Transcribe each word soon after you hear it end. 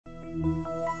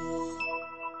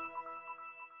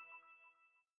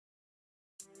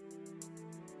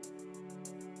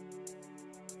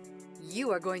You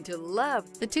are going to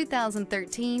love the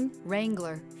 2013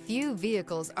 Wrangler. Few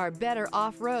vehicles are better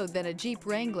off-road than a Jeep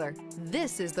Wrangler.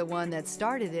 This is the one that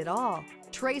started it all.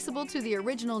 Traceable to the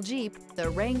original Jeep, the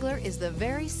Wrangler is the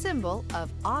very symbol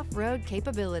of off-road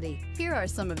capability. Here are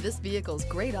some of this vehicle's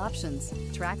great options: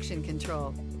 traction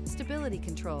control, stability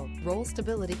control, roll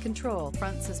stability control,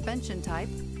 front suspension type,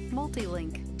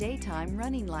 multi-link, daytime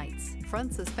running lights,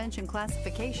 front suspension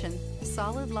classification,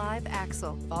 solid live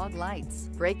axle, fog lights,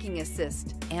 braking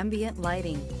assist, ambient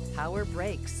lighting, power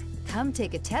brakes. Come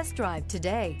take a test drive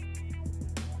today.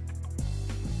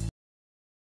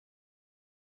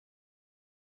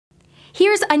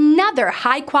 Here's another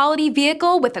high-quality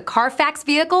vehicle with a Carfax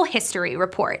Vehicle History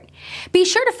Report. Be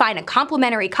sure to find a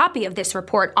complimentary copy of this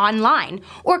report online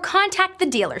or contact the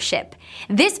dealership.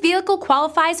 This vehicle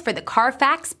qualifies for the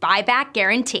Carfax Buyback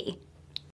Guarantee.